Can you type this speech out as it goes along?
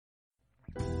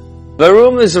The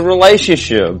room is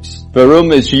relationships. The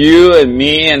room is you and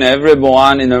me and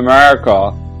everyone in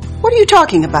America. What are you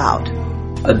talking about?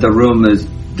 The room is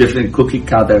different cookie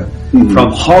cutter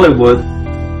from Hollywood.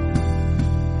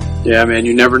 Yeah, man,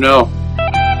 you never know.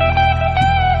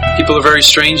 People are very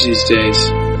strange these days.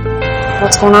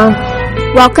 What's going on?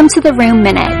 Welcome to The Room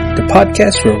Minute, The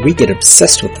podcast where we get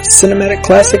obsessed with the cinematic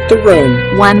classic The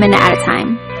Room. 1 minute at a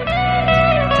time.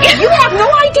 You have no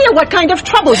idea what kind of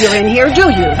trouble you're in here, do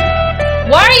you?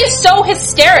 Why are you so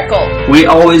hysterical? We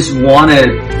always wanted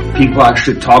people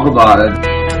actually talk about it.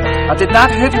 I did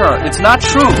not hit her. It's not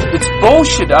true. It's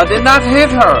bullshit. I did not hit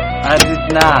her. I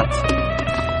did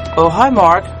not. Oh, hi,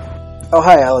 Mark. Oh,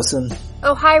 hi, Allison.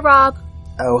 Oh, hi, Rob.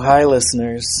 Oh, hi,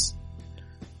 listeners.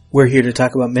 We're here to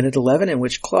talk about minute 11, in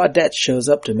which Claudette shows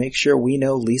up to make sure we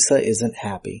know Lisa isn't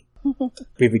happy.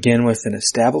 We begin with an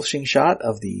establishing shot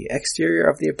of the exterior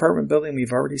of the apartment building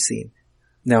we've already seen.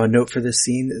 Now, a note for this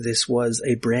scene, this was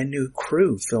a brand new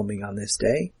crew filming on this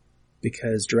day,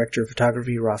 because director of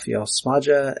photography Raphael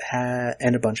Smadja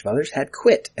and a bunch of others had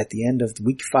quit at the end of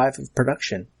week 5 of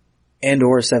production, and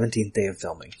or 17th day of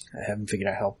filming. I haven't figured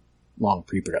out how long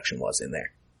pre-production was in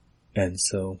there. And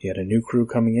so he had a new crew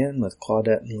coming in with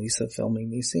Claudette and Lisa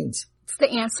filming these scenes. It's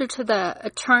the answer to the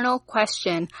eternal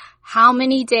question, how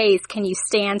many days can you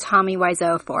stand Tommy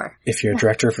Wiseau for? If you're a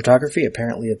director of photography,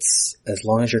 apparently it's as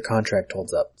long as your contract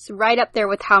holds up. It's right up there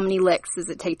with how many licks does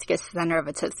it take to get to the center of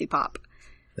a Tootsie Pop.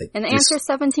 And the answer is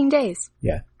 17 days.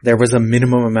 Yeah. There was a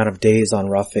minimum amount of days on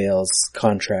Raphael's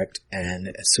contract, and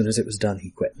as soon as it was done,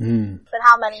 he quit. But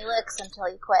how many licks until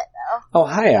you quit, though? Oh,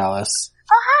 hi, Alice.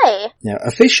 Oh, hi. Now,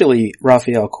 officially,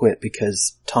 Raphael quit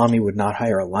because Tommy would not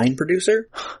hire a line producer.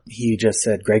 He just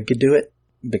said Greg could do it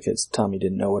because Tommy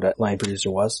didn't know what a line producer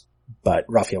was. But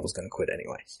Raphael was going to quit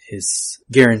anyway. His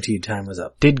guaranteed time was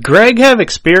up. Did Greg have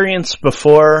experience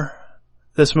before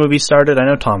this movie started? I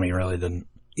know Tommy really didn't.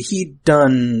 He'd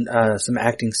done some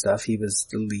acting stuff. He was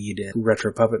the lead in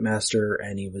Retro Puppet Master,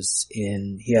 and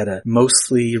he had a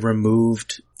mostly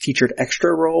removed featured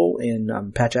extra role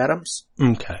in Patch Adams.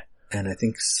 Okay. And I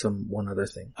think one other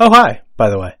thing. Oh, hi, by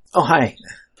the way. Oh, hi,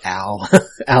 Al.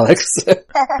 Alex.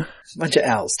 Bunch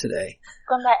ofAls today.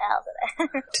 Going by Al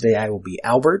today. Today I will be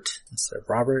Albert instead of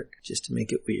Robert, just to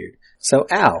make it weird. So,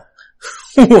 Al,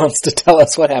 who wants to tell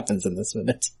us what happens in this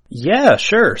minute? Yeah,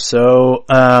 sure. So,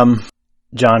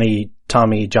 Johnny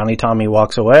Tommy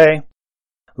walks away.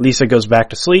 Lisa goes back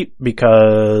to sleep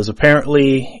because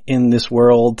apparently in this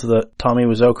world that Tommy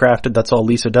Wiseau crafted, that's all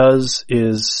Lisa does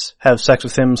is have sex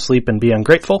with him, sleep, and be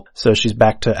ungrateful. So she's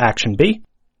back to action B.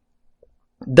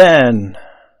 Then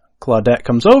Claudette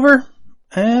comes over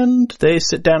and they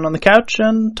sit down on the couch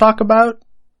and talk about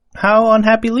how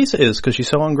unhappy Lisa is because she's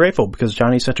so ungrateful because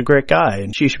Johnny's such a great guy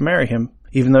and she should marry him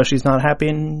even though she's not happy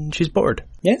and she's bored.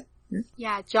 Yeah.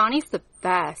 Yeah, Johnny's the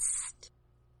best.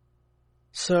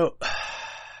 So,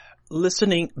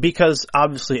 listening, because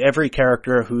obviously every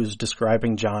character who's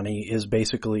describing Johnny is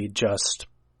basically just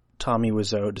Tommy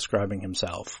Wiseau describing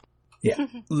himself. Yeah.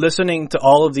 Listening to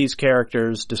all of these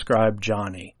characters describe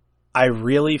Johnny, I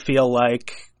really feel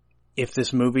like if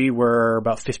this movie were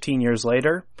about 15 years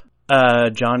later,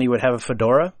 Johnny would have a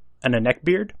fedora and a neck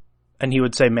beard, and he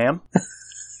would say, ma'am.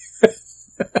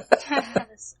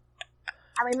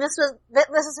 I mean, this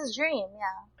is his dream,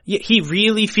 yeah. He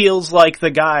really feels like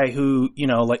the guy who,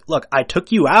 look, I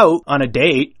took you out on a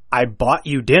date, I bought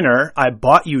you dinner, I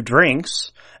bought you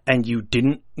drinks, and you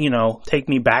didn't, take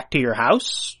me back to your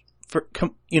house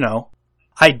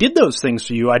I did those things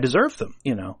for you, I deserve them,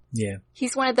 Yeah.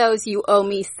 He's one of those you owe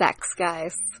me sex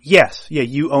guys. Yes, yeah,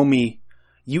 you owe me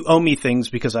things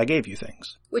because I gave you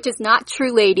things. Which is not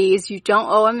true, ladies, you don't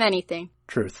owe him anything.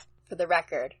 Truth. For the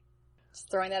record. Just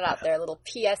throwing that out there, a little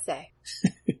PSA.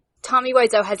 Tommy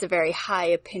Wiseau has a very high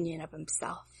opinion of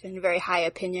himself and a very high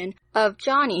opinion of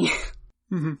Johnny.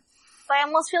 Mm-hmm. But I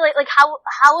almost feel like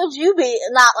how would you be,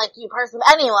 not like you personally,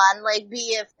 anyone,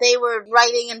 be if they were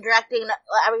writing and directing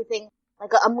everything,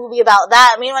 like a movie about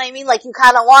that? I mean, what I mean? Like, you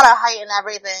kind of want to heighten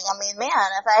everything. I mean, man,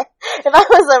 if I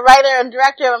was a writer and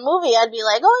director of a movie, I'd be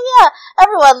like, oh yeah,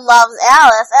 everyone loves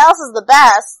Alice. Alice is the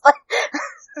best.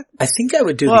 I think I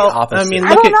would do the opposite. I mean,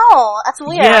 I don't know. That's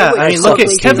weird. Yeah, I mean, look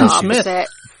at Kevin Smith.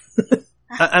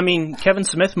 I mean, Kevin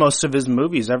Smith, most of his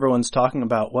movies, everyone's talking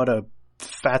about what a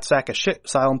fat sack of shit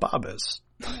Silent Bob is.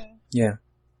 Yeah.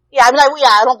 Yeah, I mean,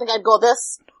 I don't think I'd go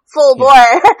this full bore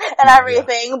and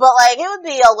everything, but it would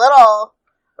be a little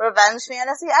revenge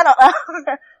fantasy. I don't know.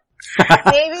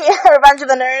 Maybe Revenge of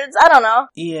the Nerds. I don't know.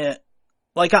 Yeah.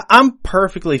 I'm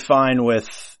perfectly fine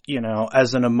with,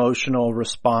 as an emotional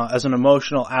response, as an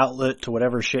emotional outlet to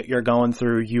whatever shit you're going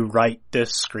through, you write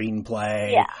this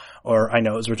screenplay. Yeah. Or I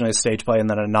know it was originally a stage play and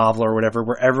then a novel or whatever,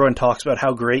 where everyone talks about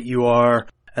how great you are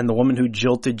and the woman who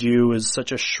jilted you is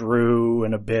such a shrew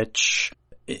and a bitch.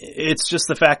 It's just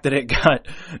the fact that it got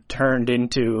turned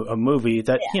into a movie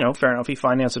that, fair enough, he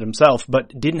financed it himself,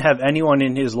 but didn't have anyone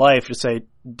in his life to say,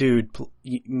 dude,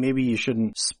 maybe you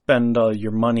shouldn't spend all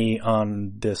your money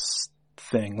on this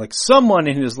thing. Like, someone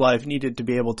in his life needed to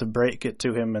be able to break it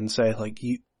to him and say, like,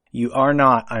 you are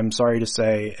not, I'm sorry to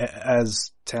say,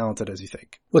 as talented as you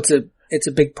think. Well, it's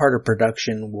a big part of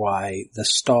production why the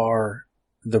star,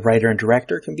 the writer and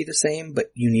director can be the same,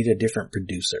 but you need a different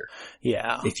producer.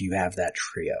 Yeah. If you have that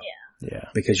trio. Yeah.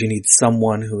 Because you need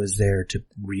someone who is there to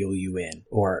reel you in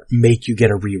or make you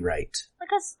get a rewrite. Like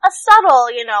a subtle,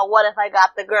 what if I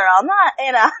got the girl?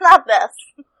 Not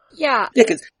this. Yeah. Yeah,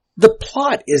 because the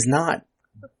plot is not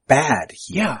bad.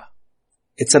 Yeah.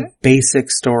 It's a basic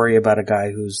story about a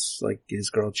guy who's like, his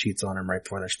girl cheats on him right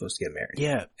before they're supposed to get married.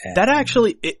 Yeah. And that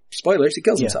actually, spoilers, he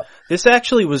kills himself. This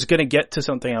actually was going to get to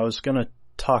something I was going to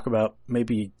talk about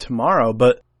maybe tomorrow,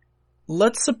 but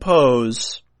let's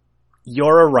suppose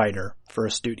you're a writer for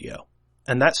a studio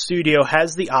and that studio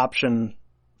has the option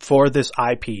for this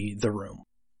IP, The Room.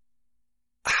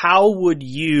 How would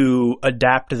you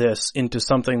adapt this into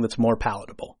something that's more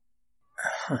palatable?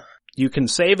 You can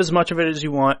save as much of it as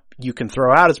you want, you can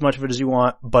throw out as much of it as you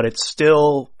want, but it's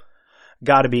still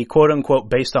got to be quote unquote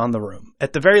based on The Room.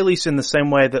 At the very least in the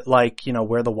same way that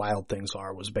Where the Wild Things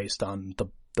Are was based on the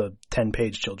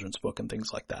 10-page children's book and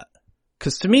things like that.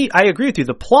 Because to me, I agree with you,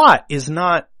 the plot is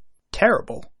not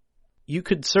terrible. You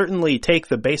could certainly take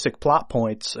the basic plot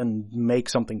points and make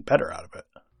something better out of it.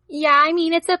 Yeah, I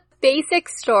mean, it's a basic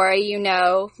story,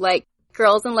 like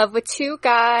girls in love with two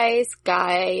guys,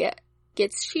 guy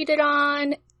gets cheated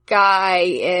on, guy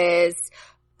is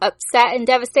upset and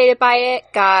devastated by it,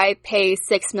 guy pays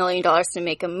 $6 million to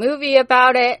make a movie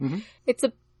about it. Mm-hmm. It's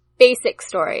a basic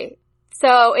story.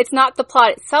 So it's not the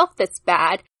plot itself that's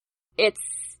bad, it's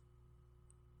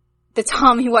the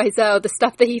Tommy Wiseau, the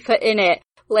stuff that he put in it,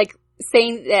 like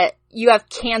saying that you have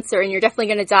cancer and you're definitely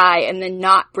going to die and then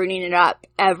not bringing it up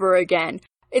ever again.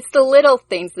 It's the little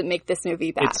things that make this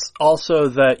movie bad. It's also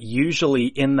that usually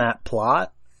in that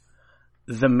plot,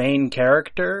 the main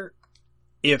character,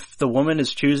 if the woman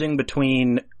is choosing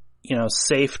between,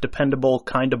 safe, dependable,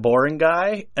 kind of boring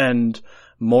guy and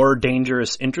more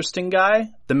dangerous, interesting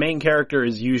guy, the main character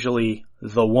is usually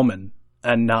the woman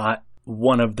and not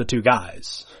one of the two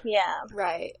guys. Yeah.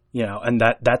 Right. And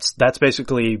that's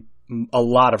basically a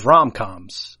lot of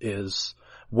rom-coms is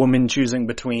woman choosing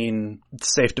between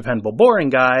safe, dependable, boring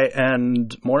guy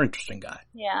and more interesting guy.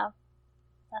 Yeah.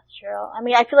 That's true. I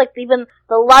mean, I feel like even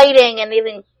the lighting and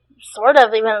even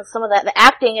some of the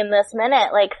acting in this minute,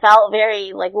 felt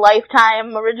very,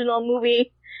 Lifetime original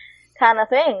movie kind of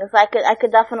things. I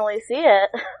could definitely see it.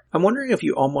 I'm wondering if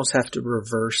you almost have to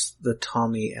reverse the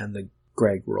Tommy and the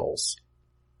Greg roles.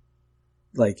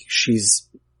 Like, she's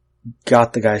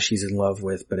got the guy she's in love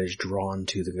with, but is drawn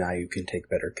to the guy who can take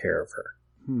better care of her.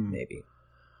 Maybe.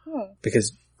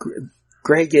 Because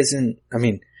Greg isn't,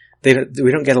 we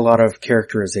don't get a lot of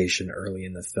characterization early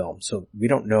in the film, so we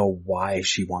don't know why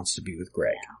she wants to be with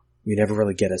Greg. Yeah. We never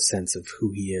really get a sense of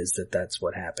who he is, that's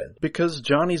what happened. Because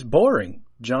Johnny's boring.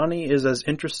 Johnny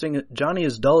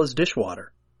is dull as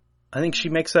dishwater. I think she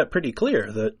makes that pretty clear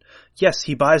that, yes,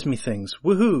 he buys me things.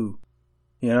 Woohoo!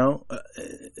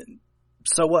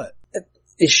 So what?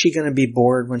 Is she gonna be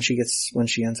bored when she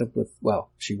ends up with,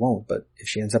 she won't, but if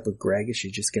she ends up with Greg, is she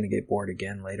just gonna get bored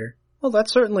again later? Well,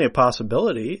 that's certainly a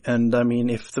possibility. And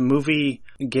if the movie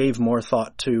gave more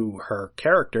thought to her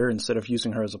character instead of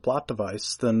using her as a plot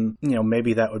device, then,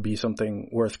 maybe that would be something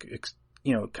worth,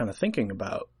 kind of thinking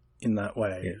about in that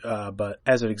way. Yeah. But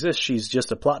as it exists, she's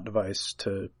just a plot device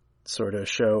to sort of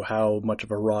show how much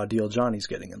of a raw deal Johnny's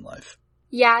getting in life.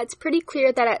 Yeah, it's pretty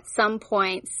clear that at some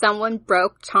point someone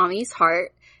broke Tommy's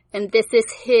heart, and this is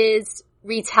his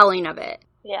retelling of it.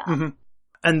 Yeah. Mm-hmm.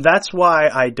 And that's why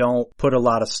I don't put a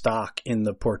lot of stock in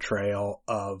the portrayal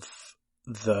of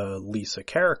the Lisa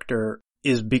character,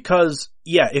 is because,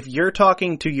 if you're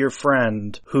talking to your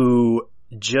friend who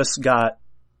just got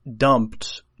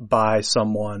dumped by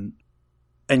someone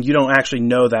and you don't actually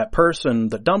know that person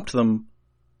that dumped them,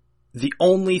 the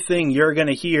only thing you're going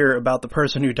to hear about the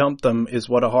person who dumped them is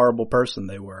what a horrible person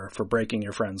they were for breaking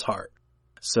your friend's heart.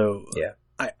 So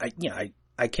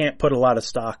I can't put a lot of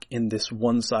stock in this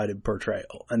one-sided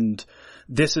portrayal. And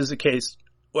this is a case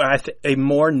where a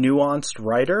more nuanced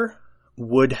writer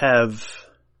would have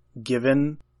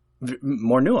given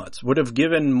more nuance, would have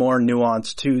given more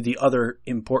nuance to the other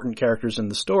important characters in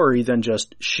the story than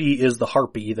just she is the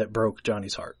harpy that broke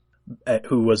Johnny's heart,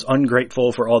 who was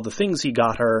ungrateful for all the things he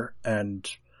got her and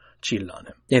cheated on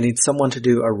him. Yeah, needs someone to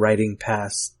do a writing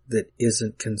pass that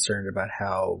isn't concerned about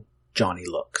how Johnny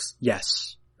looks.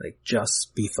 Yes. Like,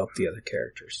 just beef up the other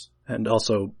characters. And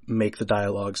also make the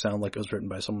dialogue sound like it was written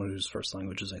by someone whose first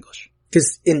language is English.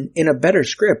 Because in a better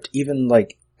script, even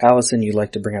like, Allison, you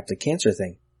like to bring up the cancer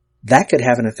thing, that could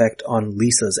have an effect on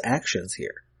Lisa's actions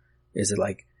here. Is it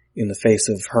like, in the face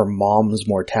of her mom's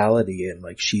mortality and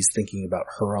like she's thinking about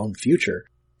her own future,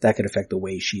 that could affect the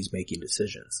way she's making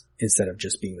decisions instead of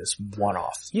just being this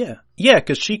one-off. Yeah. Yeah,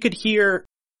 because she could hear,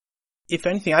 if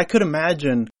anything, I could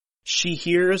imagine she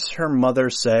hears her mother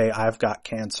say, I've got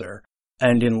cancer.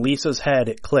 And in Lisa's head,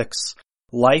 it clicks.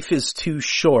 Life is too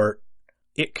short.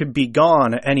 It could be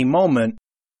gone at any moment.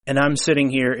 And I'm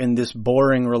sitting here in this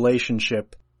boring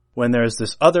relationship when there's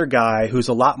this other guy who's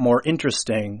a lot more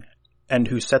interesting and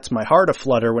who sets my heart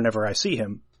aflutter whenever I see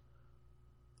him.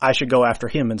 I should go after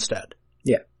him instead.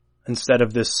 Yeah. Instead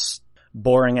of this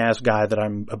boring ass guy that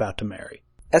I'm about to marry.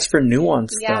 As for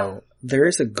nuance, though, there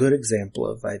is a good example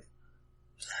of,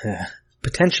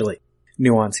 potentially,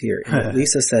 nuance here.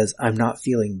 Lisa says, I'm not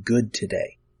feeling good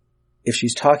today. If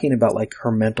she's talking about like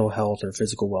her mental health or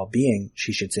physical well-being,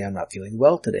 she should say, I'm not feeling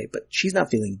well today. But she's not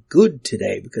feeling good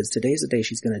today because today's the day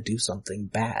she's going to do something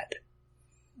bad.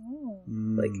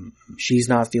 Like, she's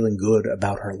not feeling good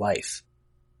about her life.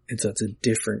 And so it's a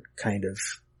different kind of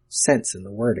sense in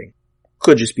the wording.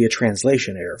 Could just be a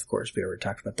translation error, of course. We already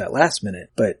talked about that last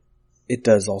minute. But it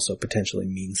does also potentially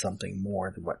mean something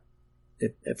more than what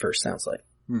it at first sounds like.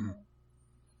 Mm-hmm.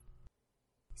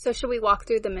 So should we walk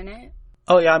through the minute?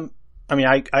 Oh yeah,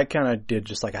 I kind of did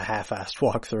just like a half-assed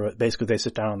walk through it. Basically, they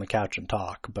sit down on the couch and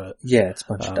talk, but... Yeah, it's a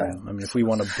bunch of dialogue. I mean, if we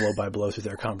want to blow by blow through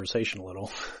their conversation a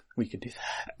little, we could do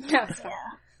that.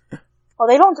 Yeah. Well,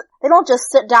 they don't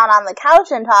just sit down on the couch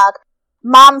and talk.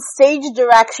 Mom's stage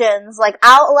directions, like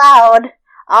out loud.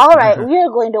 Alright, we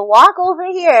are going to walk over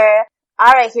here.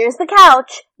 Alright, here's the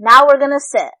couch. Now we're gonna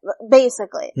sit,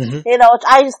 basically. Mm-hmm. You know, which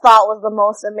I just thought was the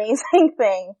most amazing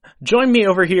thing. Join me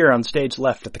over here on stage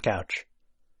left at the couch.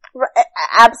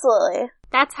 Absolutely.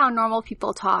 That's how normal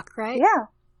people talk, right? Yeah.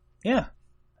 Yeah.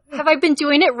 Have I been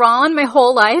doing it wrong my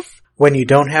whole life? When you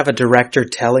don't have a director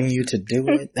telling you to do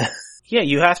it. Yeah,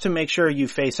 you have to make sure you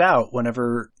face out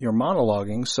whenever you're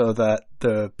monologuing so that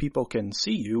the people can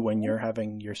see you when you're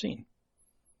having your scene.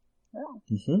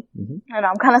 Yeah. Mm-hmm, mm-hmm. And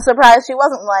I'm kind of surprised she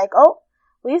wasn't like, oh,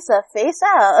 Lisa, face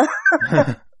out.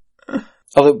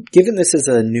 Although, given this is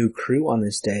a new crew on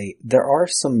this day, there are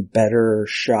some better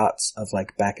shots of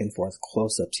like back and forth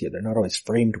close-ups here. They're not always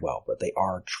framed well, but they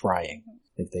are trying.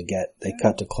 Like they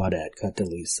cut to Claudette, cut to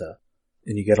Lisa,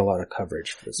 and you get a lot of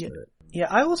coverage for this minute. Yeah,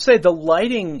 I will say the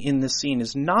lighting in this scene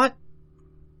is not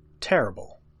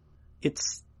terrible.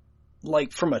 It's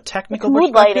like from a technical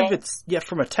perspective,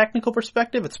 from a technical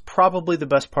perspective, it's probably the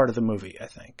best part of the movie, I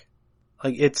think.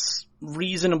 Like it's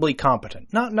reasonably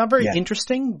competent. Not very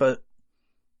interesting, but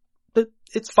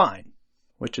it's fine,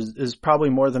 which is probably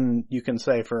more than you can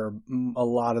say for a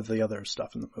lot of the other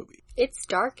stuff in the movie. It's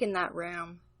dark in that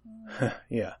room.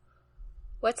 Yeah.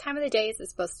 What time of the day is it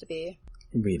supposed to be?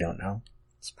 We don't know.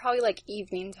 It's probably like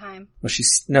evening time. Well,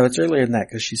 it's earlier than that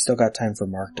because she's still got time for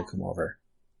Mark to come over,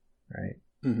 right?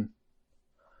 Mm-hmm.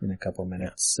 In a couple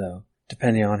minutes, so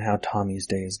depending on how Tommy's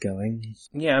day is going.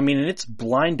 Yeah, I mean, it's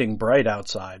blinding bright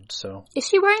outside, so. Is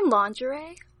she wearing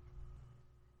lingerie?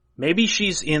 Maybe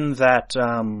she's in that,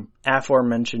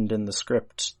 aforementioned in the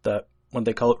script, that, when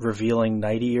they call it revealing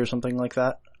nightie or something like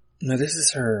that. No, this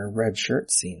is her red shirt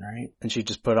scene, right? And she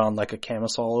just put on like a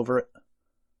camisole over it.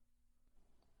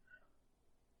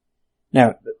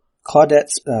 Now, Claudette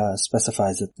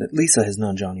specifies that Lisa has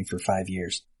known Johnny for 5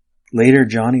 years. Later,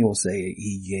 Johnny will say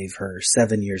he gave her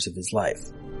 7 years of his life.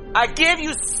 I gave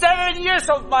you 7 years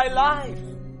of my life!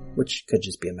 Which could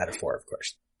just be a metaphor, of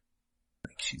course.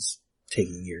 Like she's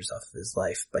taking years off of his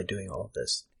life by doing all of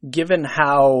this. Given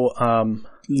how,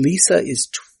 Lisa is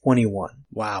 21.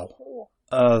 Wow.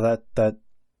 That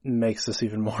makes this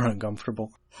even more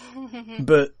uncomfortable.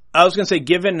 But I was gonna say,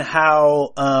 given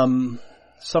how,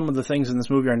 some of the things in this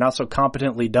movie are not so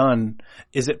competently done,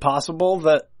 is it possible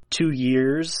that 2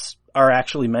 years are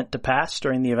actually meant to pass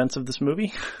during the events of this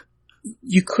movie?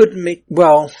 You could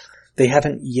they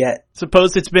haven't yet.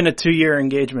 Suppose it's been a 2-year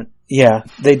engagement. Yeah,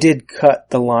 they did cut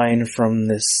the line from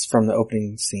the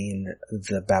opening scene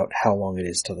about how long it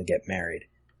is till they get married.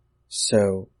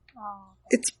 So,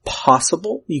 it's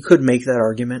possible. You could make that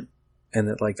argument. And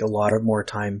that like a lot of more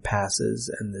time passes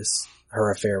and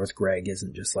her affair with Greg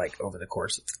isn't just like over the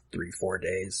course of 3-4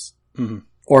 days. Mm-hmm.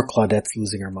 Or Claudette's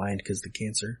losing her mind because of the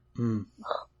cancer. Mm.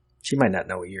 She might not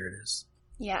know what year it is.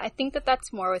 Yeah, I think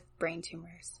that's more with brain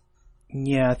tumors.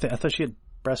 Yeah, I thought she had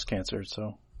breast cancer,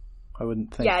 so I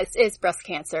wouldn't think. Yeah, it's breast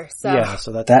cancer. So yeah,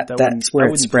 so that's where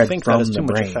it spread from that has the too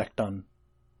brain. much effect on.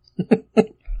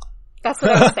 That's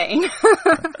what I was saying.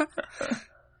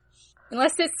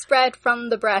 Unless it's spread from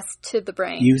the breast to the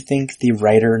brain. You think the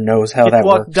writer knows how it that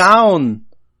walked works? Down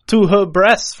to her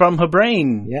breasts from her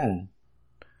brain. Yeah.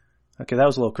 Okay, that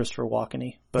was a little Christopher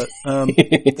Walken-y, but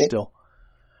still.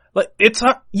 Like,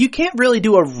 you can't really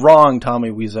do a wrong Tommy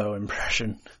Wiseau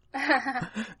impression.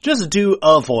 Just do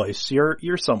a voice.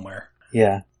 You're somewhere.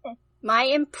 Yeah. My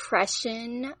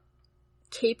impression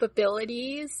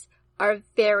capabilities are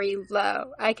very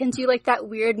low. I can do like that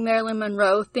weird Marilyn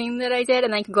Monroe thing that I did,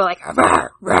 and I can go like, rawr,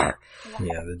 rawr.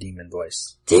 Yeah, the demon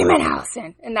voice. Demon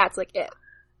Allison. And that's like it.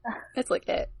 That's like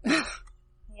it. Yeah,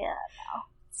 no.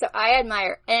 So I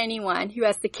admire anyone who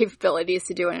has the capabilities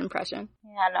to do an impression.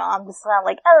 Yeah, no, I'm just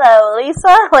like, hello,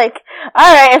 Lisa. Like,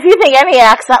 alright, if you think any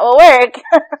accent will work.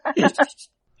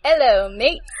 Hello,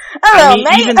 mate. Hello, mate.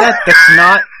 mate. Even that's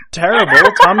not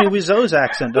terrible. Tommy Wiseau's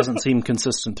accent doesn't seem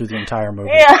consistent through the entire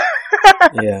movie. Yeah.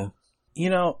 Yeah.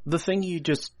 You know, the thing you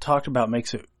just talked about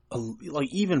makes it like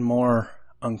even more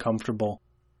uncomfortable.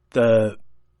 The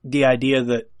idea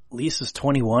that Lisa's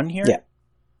 21 here? Yeah.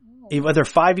 Whether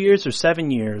 5 years or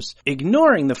 7 years,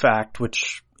 ignoring the fact,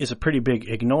 which is a pretty big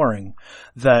ignoring,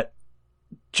 that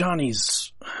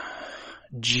Johnny's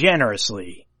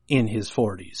generously in his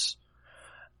 40s.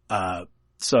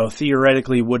 So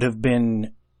theoretically would have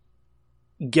been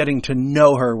getting to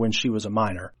know her when she was a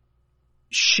minor.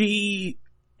 She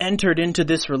entered into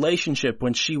this relationship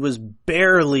when she was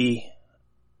barely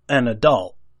an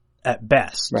adult at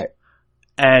best. Right.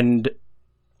 And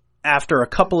after a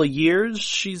couple of years,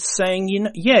 she's saying,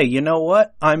 you know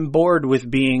what? I'm bored with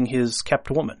being his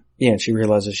kept woman. Yeah, she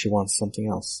realizes she wants something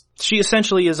else. She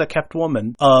essentially is a kept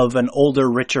woman of an older,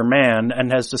 richer man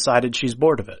and has decided she's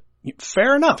bored of it.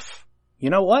 Fair enough. You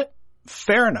know what?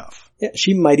 Fair enough. Yeah,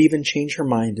 she might even change her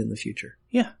mind in the future.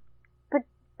 Yeah.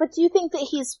 But do you think that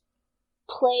he's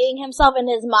playing himself in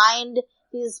his mind?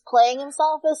 He's playing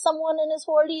himself as someone in his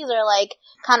 40s, or like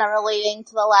kind of relating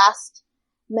to the last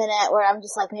minute where I'm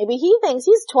just like, maybe he thinks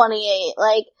he's 28.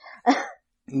 Like,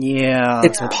 yeah.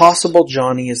 It's possible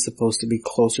Johnny is supposed to be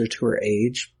closer to her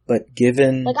age, but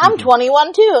given like I'm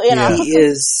 21 too, you know. He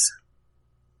is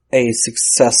a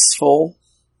successful,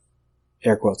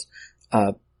 air quotes,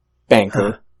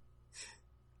 banker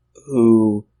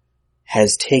who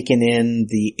has taken in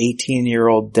the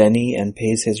 18-year-old Denny and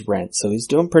pays his rent, so he's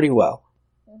doing pretty well.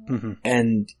 Mm-hmm.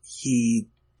 And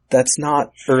that's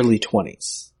not early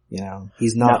 20s, you know?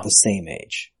 He's not the same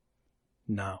age.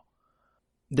 No.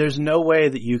 There's no way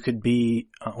that you could be,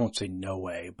 I won't say no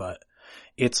way, but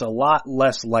it's a lot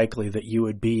less likely that you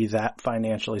would be that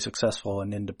financially successful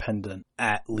and independent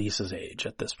at Lisa's age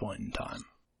at this point in time.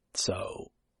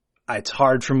 So it's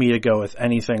hard for me to go with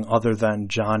anything other than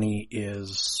Johnny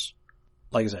is,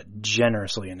 like I said,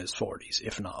 generously in his 40s,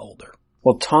 if not older.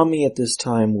 Well, Tommy at this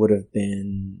time would have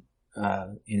been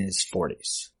in his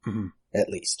 40s, at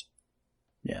least.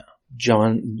 Yeah.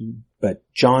 But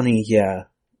Johnny, yeah,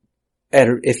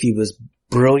 if he was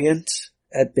brilliant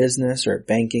at business or at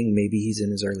banking, maybe he's in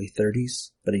his early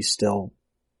 30s, but he's still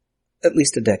at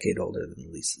least a decade older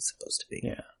than Lisa's supposed to be.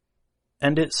 Yeah.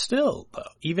 And it's still,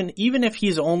 though, even if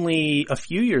he's only a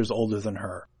few years older than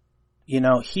her, you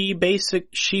know, she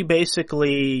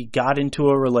basically got into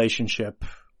a relationship,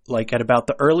 like at about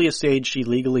the earliest age she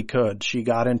legally could. She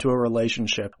got into a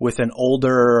relationship with an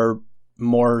older,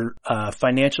 more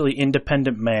financially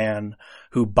independent man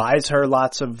who buys her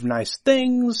lots of nice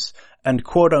things and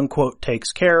quote unquote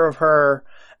takes care of her.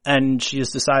 And she has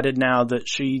decided now that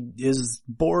she is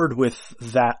bored with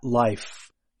that life.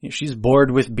 She's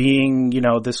bored with being, you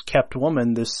know, this kept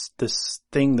woman, this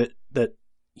thing that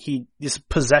this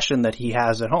possession that he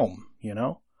has at home, you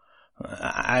know?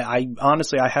 I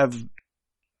honestly, I have,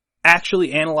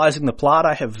 actually analyzing the plot,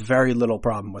 I have very little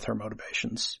problem with her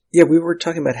motivations. Yeah, we were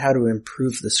talking about how to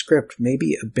improve the script.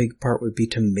 Maybe a big part would be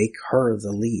to make her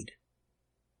the lead.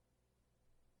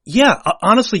 Yeah,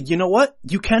 honestly, you know what?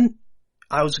 The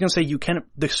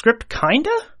script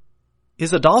kinda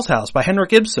is A Doll's House by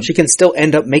Henrik Ibsen. She can still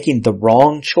end up making the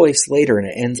wrong choice later and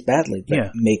it ends badly,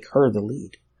 but make her the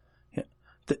lead. Yeah.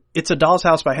 It's A Doll's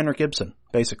House by Henrik Ibsen,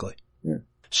 basically. Yeah.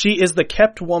 She is the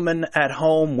kept woman at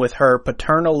home with her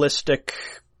paternalistic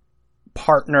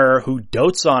partner who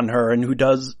dotes on her and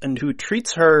who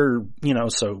treats her, you know,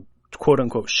 so quote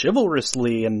unquote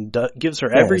chivalrously and gives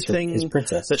her everything his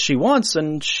princess that she wants,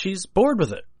 and she's bored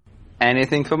with it.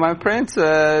 Anything for my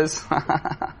princess.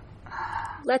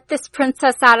 Let this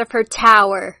princess out of her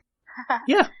tower.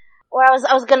 Yeah. Or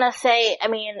I was gonna say, I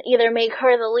mean, either make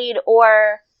her the lead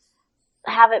or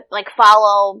have it, like,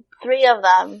 follow three of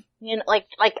them. You know,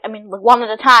 I mean, one at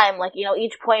a time, like, you know,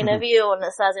 each point of view, and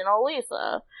it says, you know,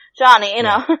 Lisa, Johnny, you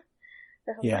know.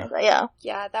 Yeah. Like that,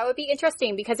 Yeah, that would be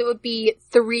interesting because it would be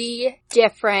three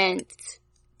different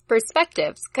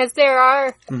perspectives. Because there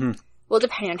are, well,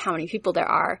 depending on how many people there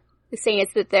are, the saying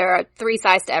is that there are three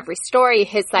sides to every story,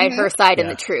 his side, her side, and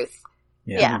the truth.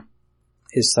 Yeah.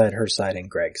 His side, her side, and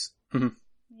Greg's.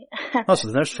 Oh, so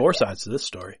then there's 4 sides to this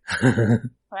story.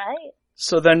 Right?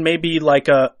 So then maybe like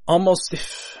almost,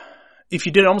 if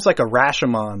you did almost like a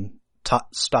Rashomon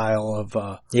style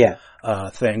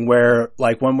of thing where,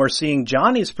 like, when we're seeing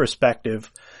Johnny's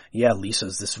perspective,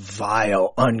 Lisa's this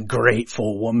vile,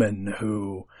 ungrateful woman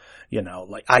who, you know,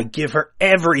 like, I give her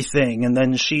everything and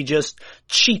then she just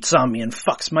cheats on me and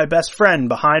fucks my best friend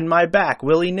behind my back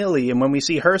willy-nilly. And when we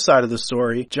see her side of the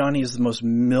story, Johnny is the most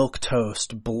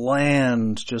milquetoast,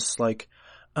 bland, just like,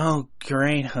 oh,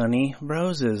 great, honey.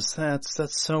 Roses.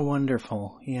 That's so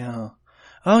wonderful. Yeah.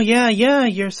 Oh, yeah,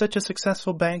 you're such a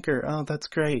successful banker. Oh, that's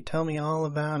great. Tell me all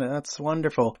about it. That's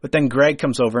wonderful. But then Greg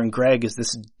comes over, and Greg is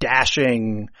this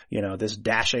dashing,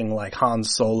 like Han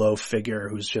Solo figure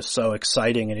who's just so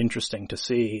exciting and interesting to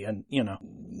see. And, you know,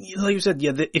 like you said,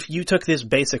 if you took this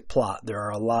basic plot, there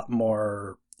are a lot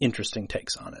more interesting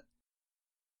takes on it.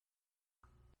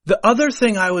 The other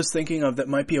thing I was thinking of that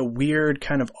might be a weird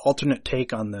kind of alternate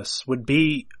take on this would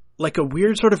be like a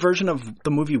weird sort of version of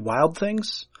the movie Wild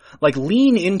Things. Like,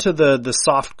 lean into this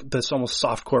almost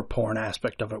softcore porn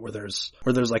aspect of it where there's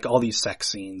like all these sex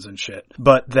scenes and shit.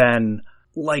 But then,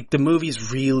 like, the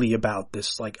movie's really about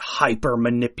this, like, hyper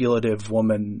manipulative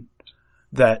woman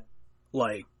that,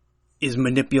 like, is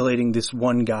manipulating this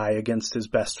one guy against his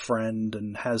best friend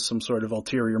and has some sort of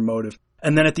ulterior motive.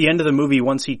 And then at the end of the movie,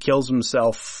 once he kills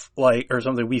himself, like, or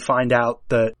something, we find out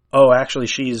that, oh, actually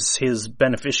she's his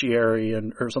beneficiary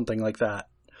or something like that.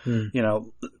 You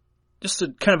know, just a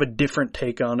kind of a different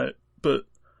take on it. But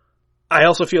I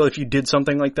also feel if you did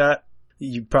something like that,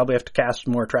 you probably have to cast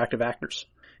more attractive actors.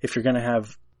 If you're going to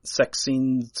have sex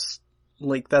scenes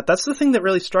like that. That's the thing that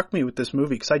really struck me with this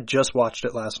movie, because I just watched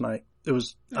it last night. I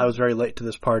was very late to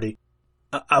this party.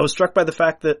 I was struck by the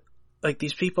fact that, like,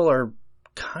 these people are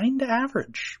kind of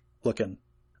average looking.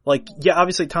 Like, yeah,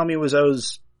 obviously Tommy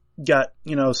Wiseau's got,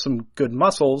 you know, some good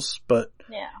muscles, but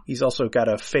he's also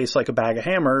got a face like a bag of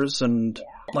hammers. And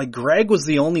like, Greg was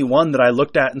the only one that I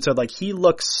looked at and said, like, he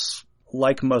looks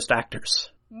like most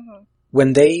actors.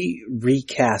 When they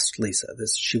recast Lisa,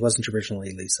 she wasn't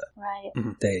originally Lisa.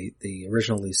 Right. The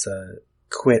original Lisa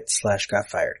quit/got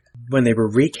fired. When they were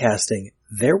recasting,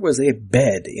 there was a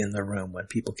bed in the room when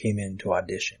people came in to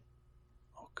audition.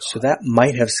 So that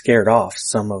might have scared off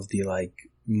some of the, like,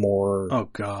 more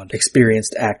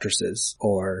experienced actresses,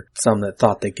 or some that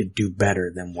thought they could do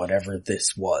better than whatever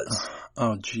this was.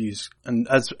 Oh, geez. And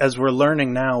as we're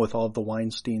learning now with all of the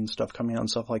Weinstein stuff coming out and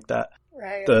stuff like that,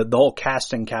 the whole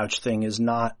casting couch thing is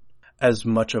not as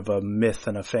much of a myth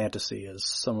and a fantasy as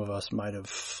some of us might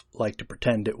have liked to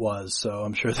pretend it was. So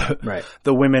I'm sure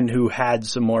the women who had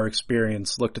some more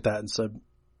experience looked at that and said,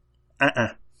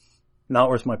 not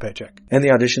worth my paycheck. And the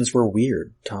auditions were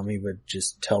weird. Tommy would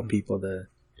just tell people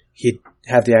he'd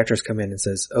have the actress come in and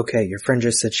says, okay, your friend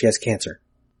just said she has cancer.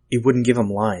 He wouldn't give them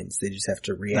lines. They just have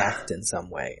to react in some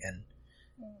way. And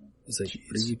it's like,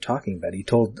 what are you talking about? He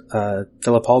told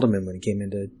Philip Haldeman when he came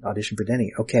in to audition for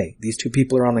Denny, okay, these 2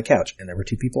 people are on the couch. And there were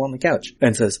 2 people on the couch.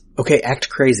 And says, okay, act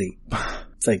crazy.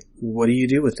 It's like, what do you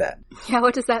do with that? Yeah,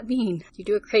 what does that mean? You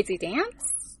do a crazy dance?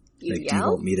 You like, yell? do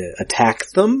you want me to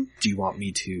attack them? Do you want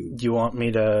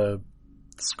me to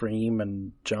scream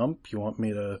and jump? You want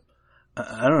me to,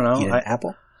 I don't know. Eat an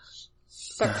apple?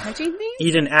 Start punching things?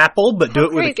 Eat an apple, but do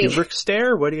it with a crazy. Kubrick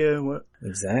stare?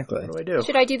 Exactly. What do I do?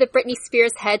 Should I do the Britney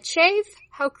Spears head shave?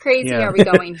 How crazy are we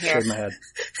going here? Shave my head.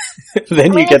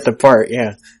 Then you get the part,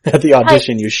 At the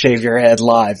audition, you shave your head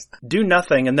live. Do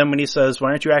nothing, and then when he says, why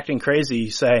aren't you acting crazy?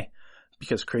 You say,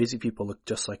 because crazy people look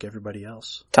just like everybody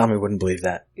else. Tommy wouldn't believe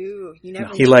that. Ooh, you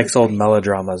never. He likes old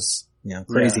melodramas. You know,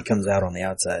 crazy comes out on the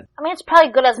outside. I mean, it's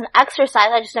probably good as an exercise.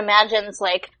 I just imagine it's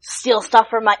like steal stuff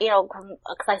from my,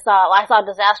 cause I saw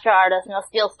Disaster Artist,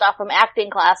 steal stuff from acting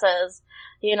classes,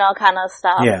 kind of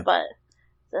stuff. Yeah. But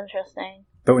it's interesting.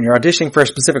 But when you're auditioning for a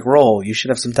specific role, you should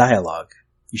have some dialogue.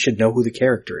 You should know who the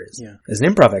character is. Yeah. As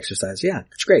an improv exercise,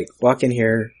 it's great. Walk in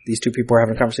here, these 2 people are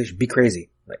having a conversation, be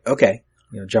crazy. Like, okay,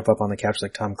 jump up on the couch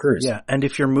like Tom Cruise. Yeah, and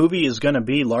if your movie is going to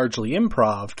be largely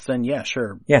improv, then yeah,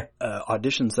 sure. Yeah.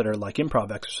 Auditions that are like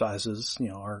improv exercises,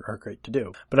 are great to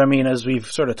do. But I mean, as we've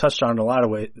sort of touched on in a lot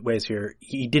of ways here,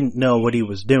 he didn't know what he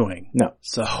was doing. No.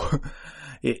 So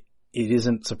it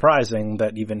isn't surprising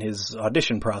that even his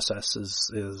audition process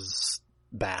is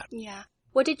bad. Yeah.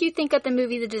 What did you think of the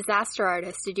movie The Disaster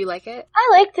Artist? Did you like it?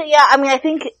 I liked it, yeah. I mean, I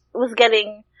think it was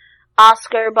getting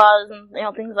Oscar buzz and,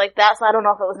 things like that, so I don't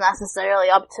know if it was necessarily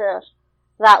up to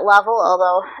that level,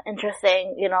 although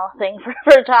interesting, thing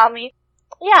for Tommy.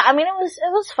 Yeah, I mean, it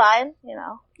was fine,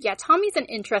 Yeah, Tommy's an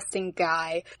interesting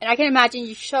guy. And I can imagine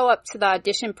you show up to the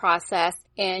audition process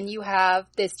and you have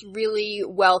this really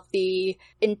wealthy,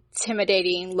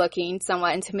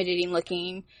 somewhat intimidating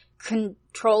looking,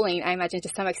 controlling, I imagine to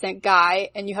some extent, guy,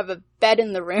 and you have a bed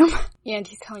in the room and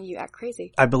he's telling you act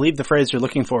crazy. I believe the phrase you're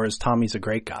looking for is Tommy's a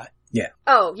great guy. Yeah.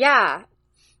 Oh, yeah.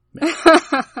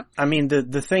 I mean,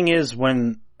 the thing is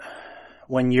when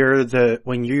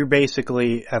you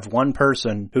basically have one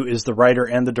person who is the writer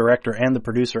and the director and the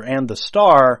producer and the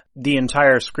star, the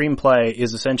entire screenplay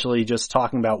is essentially just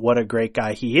talking about what a great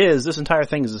guy he is. This entire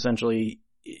thing is essentially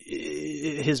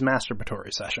his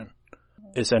masturbatory session.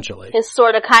 Essentially. His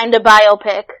sort of kind of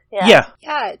biopic. Yeah.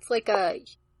 Yeah, it's like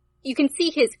you can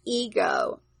see his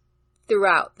ego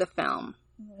throughout the film.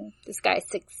 Mm-hmm. This guy's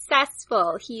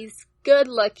successful. He's good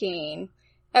looking.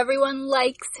 Everyone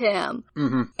likes him.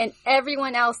 Mm-hmm. And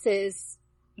everyone else is,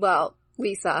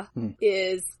 Lisa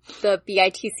is the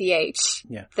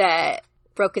bitch that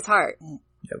broke his heart.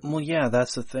 Well, yeah,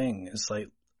 that's the thing. It's like,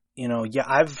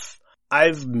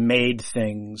 I've made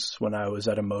things when I was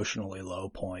at emotionally low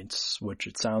points, which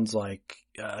it sounds like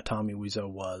Tommy Wiseau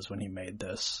was when he made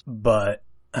this. But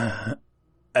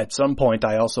at some point,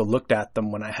 I also looked at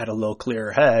them when I had a little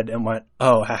clearer head and went,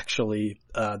 oh, actually,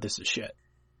 this is shit.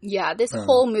 Yeah, this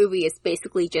whole movie is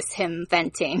basically just him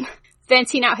venting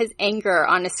out his anger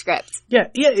on a script. Yeah,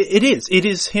 it is. It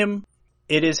is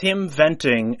him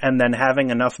venting and then having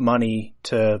enough money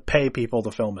to pay people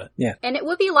to film it. Yeah. And it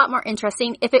would be a lot more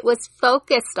interesting if it was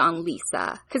focused on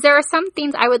Lisa. Because there are some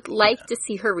things I would like to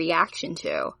see her reaction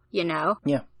to,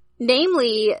 Yeah.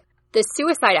 Namely, the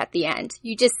suicide at the end.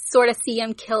 You just sort of see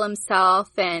him kill himself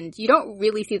and you don't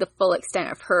really see the full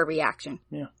extent of her reaction.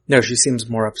 Yeah. No, she seems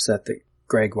more upset that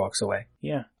Greg walks away.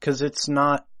 Yeah, because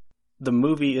the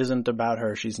movie isn't about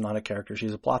her. She's not a character.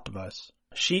 She's a plot device.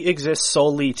 She exists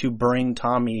solely to bring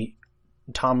Johnny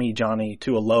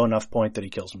to a low enough point that he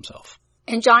kills himself.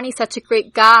 And Johnny's such a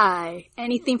great guy.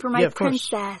 Anything for my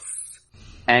princess.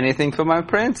 Anything for my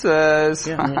princess.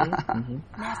 Yeah. Mm-hmm.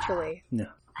 Naturally. No.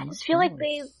 I just feel like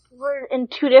they were in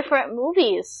two different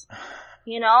movies.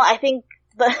 I think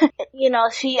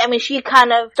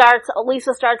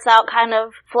Lisa starts out kind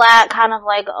of flat, kind of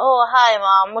like, oh, hi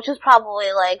mom, which is probably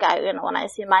like, when I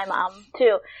see my mom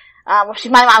too. My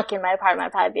mom came to my apartment,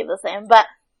 I'd probably be the same, but,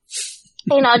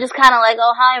 just kind of like,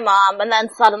 oh, hi mom, and then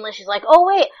suddenly she's like, oh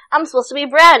wait, I'm supposed to be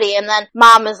bratty, and then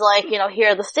mom is like, here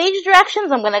are the stage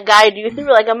directions, I'm gonna guide you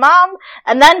through like a mom,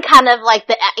 and then kind of like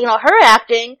her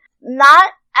acting,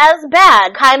 not as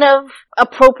bad, kind of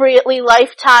appropriately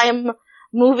Lifetime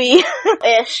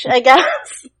movie-ish, I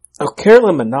guess. Oh,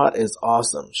 Carolyn Minot is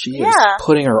awesome. She is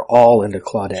putting her all into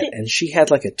Claudette, and she had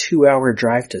like a 2-hour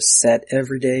drive to set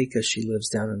every day because she lives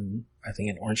down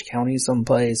in Orange County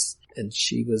someplace, and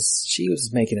she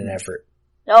was making an effort.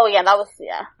 Oh yeah, that was,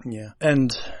 Yeah,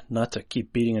 and not to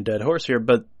keep beating a dead horse here,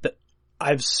 but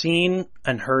I've seen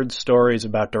and heard stories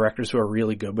about directors who are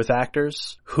really good with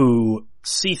actors who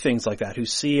see things like that, who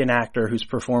see an actor whose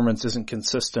performance isn't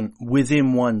consistent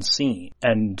within one scene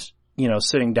and,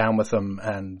 sitting down with them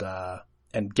and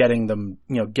getting them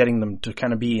to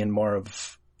kind of be in more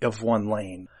of one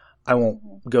lane. I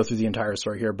won't go through the entire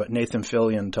story here, but Nathan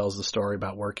Fillion tells the story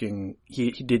about working.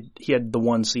 He had the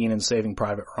one scene in Saving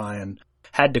Private Ryan.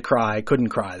 Had to cry, couldn't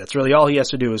cry. That's really all he has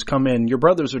to do is come in, your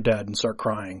brothers are dead, and start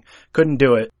crying. Couldn't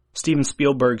do it. Steven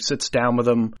Spielberg sits down with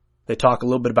him. They talk a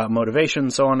little bit about motivation,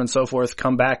 so on and so forth.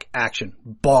 Come back, action.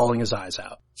 Bawling his eyes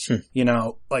out.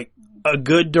 Like a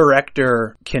good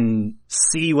director can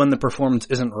see when the performance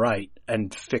isn't right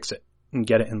and fix it and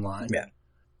get it in line. Yeah.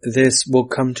 We'll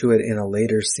come to it in a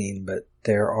later scene, but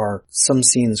there are some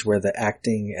scenes where the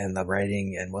acting and the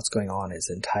writing and what's going on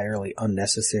is entirely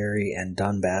unnecessary and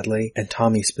done badly, and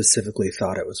Tommy specifically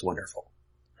thought it was wonderful.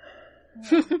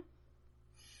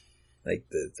 Like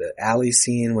the alley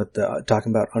scene with the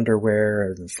talking about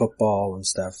underwear and football and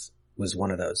stuff was one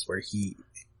of those where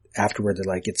afterward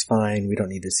they're like, it's fine, we don't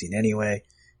need this scene anyway.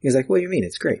 He's like, what do you mean?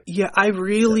 It's great. Yeah, it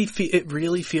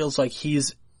really feels like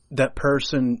he's that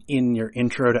person in your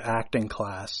intro to acting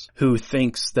class who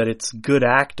thinks that it's good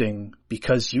acting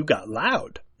because you got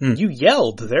loud. You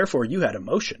yelled, therefore you had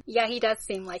emotion. Yeah, he does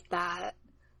seem like that.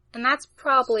 And that's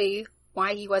probably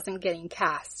why he wasn't getting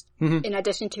cast. In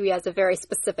addition to he has a very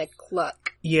specific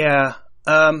look. Yeah.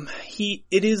 I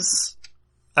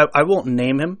won't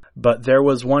name him, but there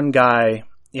was one guy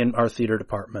in our theater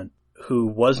department who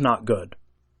was not good.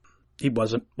 He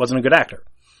wasn't a good actor.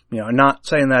 I'm not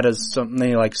saying that as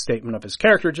something like statement of his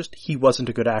character, just he wasn't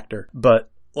a good actor. But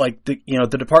like the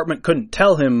department couldn't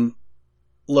tell him,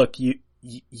 look, you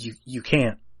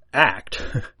can't act.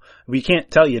 We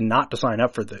can't tell you not to sign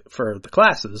up for the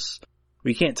classes.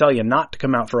 We can't tell you not to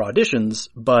come out for auditions,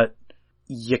 but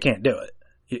you can't do it.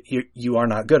 You are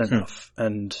not good enough.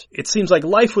 And it seems like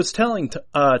life was telling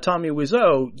Tommy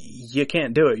Wiseau, you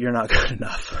can't do it. You're not good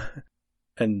enough.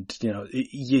 And,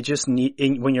 you just need,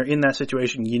 when you're in that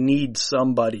situation, you need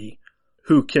somebody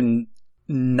who can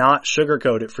not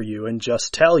sugarcoat it for you and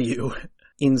just tell you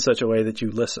in such a way that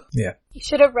you listen. Yeah. You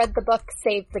should have read the book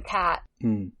Save the Cat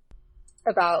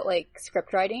about,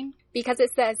 script writing. Because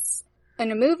it says,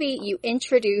 in a movie, you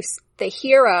introduce the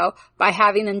hero by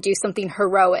having them do something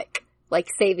heroic, like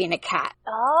saving a cat.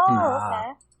 Oh,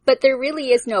 okay. But there really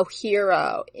is no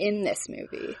hero in this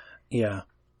movie. Yeah.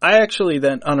 I actually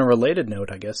then, on a related note,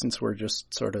 I guess, since we're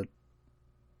just sort of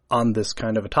on this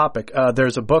kind of a topic,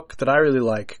 there's a book that I really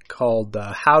like called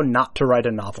How Not to Write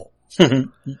a Novel.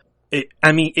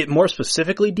 It more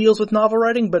specifically deals with novel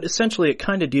writing, but essentially it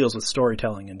kind of deals with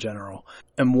storytelling in general.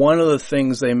 And one of the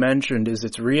things they mentioned is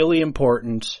it's really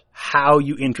important how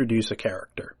you introduce a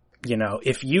character.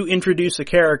 If you introduce a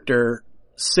character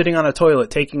sitting on a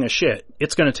toilet taking a shit,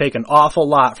 it's going to take an awful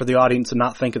lot for the audience to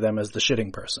not think of them as the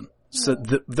shitting person. So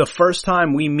the first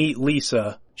time we meet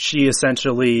Lisa, she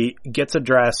essentially gets a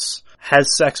dress,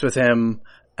 has sex with him,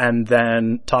 and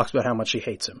then talks about how much she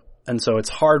hates him. And so it's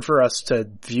hard for us to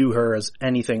view her as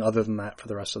anything other than that for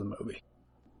the rest of the movie.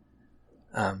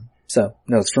 So,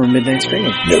 notes from a midnight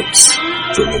screening. Notes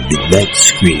from a midnight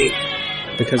screening.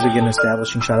 Because we get an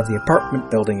establishing shot of the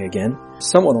apartment building again,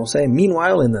 someone will say,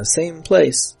 meanwhile in the same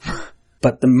place.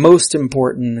 But the most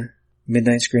important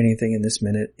midnight screening thing in this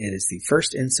minute, it is the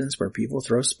first instance where people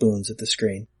throw spoons at the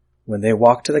screen. When they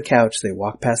walk to the couch, they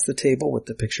walk past the table with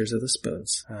the pictures of the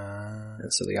spoons.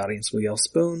 And so the audience will yell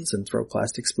spoons and throw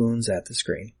plastic spoons at the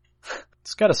screen.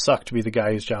 It's gotta suck to be the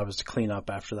guy whose job is to clean up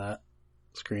after that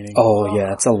screening. Oh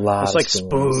yeah, it's a lot It's like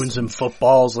spoons and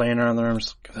footballs laying around the room.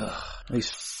 These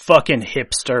fucking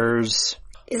hipsters.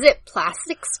 Is it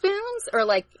plastic spoons or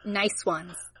nice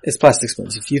ones? It's plastic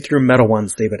spoons. If you threw metal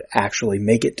ones, they would actually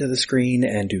make it to the screen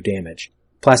and do damage.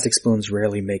 Plastic spoons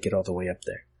rarely make it all the way up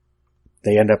there.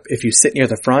 They end up, if you sit near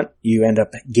the front, you end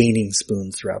up gaining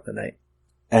spoons throughout the night.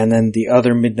 And then the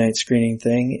other midnight screening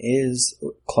thing is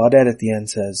Claudette at the end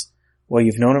says, well,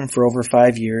 you've known him for over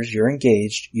 5 years, you're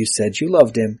engaged, you said you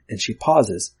loved him, and she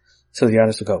pauses. So the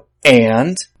audience will go,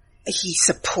 and? He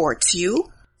supports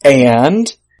you.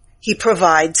 And? He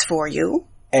provides for you.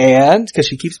 And? Because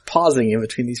she keeps pausing in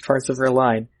between these parts of her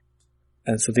line.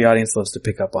 And so the audience loves to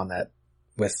pick up on that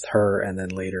with her, and then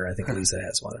later I think Lisa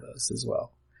has one of those as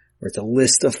well. Where it's a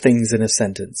list of things in a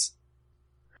sentence.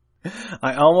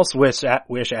 I almost wish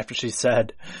after she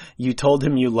said, you told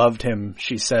him you loved him,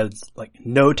 she said,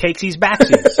 no takesies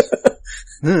backsies.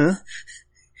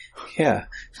 Yeah.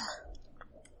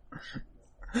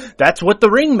 That's what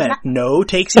the ring meant. No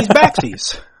takesies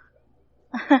backsies.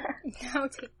 No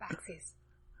take backsies.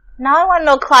 Now I want to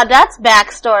know Claudette's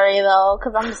backstory though,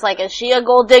 because I'm just is she a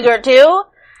gold digger too?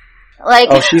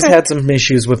 Oh, she's had some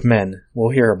issues with men.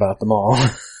 We'll hear about them all.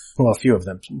 Well, a few of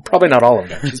them. Probably not all of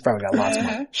them. She's probably got lots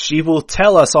more. She will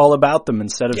tell us all about them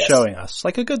instead of showing us.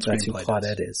 Like a good screenplay. That's who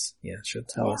Claudette is. Yeah, she'll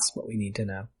tell us what we need to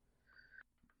know.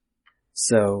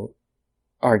 So,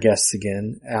 our guests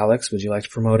again. Alex, would you like to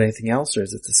promote anything else, or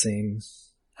is it the same?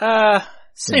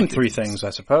 Same three things, I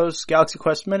suppose. Galaxy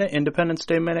Quest Minute, Independence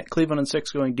Day Minute, Cleveland and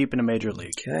Six going deep into Major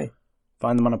League. Okay.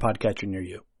 Find them on a podcatcher near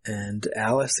you. And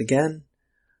Alice again.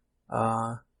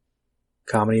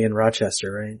 Comedy in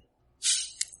Rochester, right?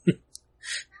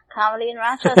 Comedy in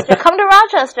Rochester. Come to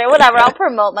Rochester, whatever. I'll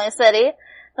promote my city.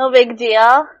 No big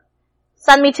deal.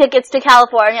 Send me tickets to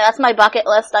California. That's my bucket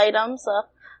list item, so.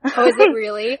 Oh, is it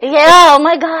really? Yeah, oh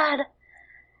my god.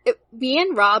 Me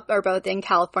and Rob are both in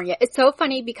California. It's so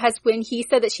funny because when he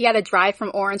said that she had a drive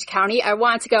from Orange County, I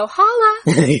wanted to go, holla!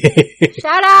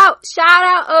 Shout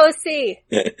out OC!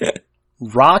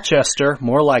 Rochester,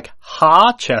 more like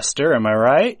Ha-chester, am I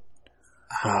right?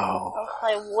 Oh.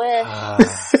 I wish. Oh boy.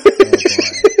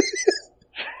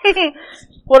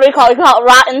 What do we call it? We call it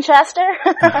Rotten Chester?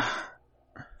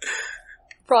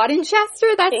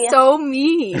 Broadenchester? That's so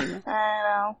mean.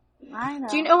 I know.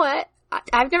 Do you know what?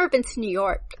 I've never been to New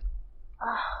York.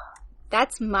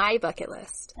 That's my bucket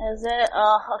list. Is it?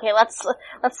 Oh, okay. Let's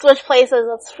switch places.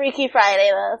 Let's Freaky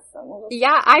Friday this.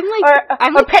 Yeah, I'm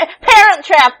like Parent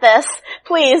Trap this,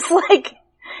 please. Like,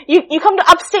 you come to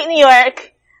upstate New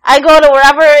York. I go to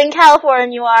wherever in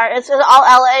California you are. It's just all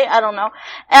LA. I don't know.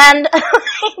 And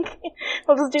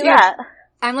we'll just do that.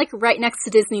 I'm like right next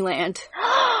to Disneyland.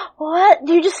 What?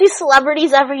 Do you just see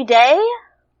celebrities every day?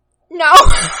 No.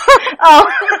 Oh.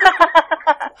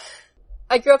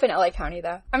 I grew up in LA County,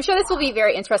 though. I'm sure this will be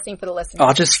very interesting for the listeners.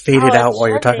 I'll just fade it out while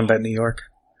you're talking about New York.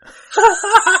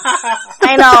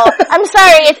 I know. I'm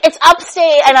sorry. It's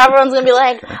upstate, and everyone's gonna be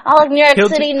like, "Oh, like New York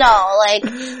City." No, like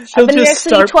I've been to New York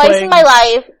City twice in my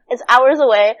life. It's hours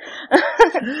away.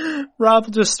 Rob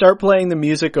will just start playing the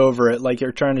music over it, like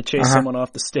you're trying to chase someone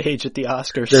off the stage at the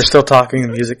Oscars. They're still talking. The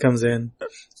music comes in,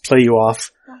 play you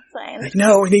off. That's fine. Like,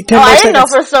 no, we need 10 more seconds. I didn't know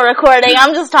if we're still recording.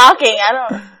 I'm just talking. I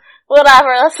don't.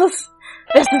 Whatever.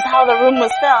 This is how the room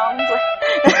was filmed.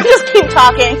 Just keep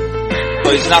talking.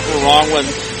 But it's not wrong when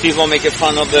people make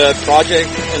fun of the project,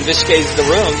 in this case, The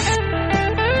Room.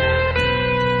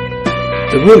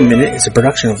 The Room Minute is a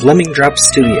production of Lemming Drops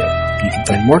Studio. You can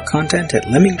find more content at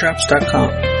lemmingdrops.com.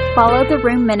 Follow The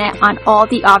Room Minute on all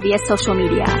the obvious social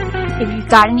media. If you've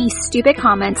got any stupid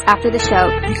comments after the show,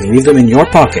 you can leave them in your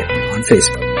pocket on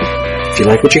Facebook. If you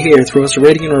like what you hear, throw us a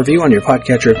rating and review on your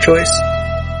podcatcher of choice.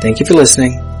 Thank you for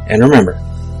listening, and remember,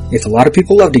 if a lot of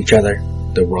people loved each other,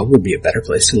 the world would be a better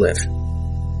place to live.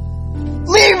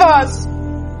 Leave us!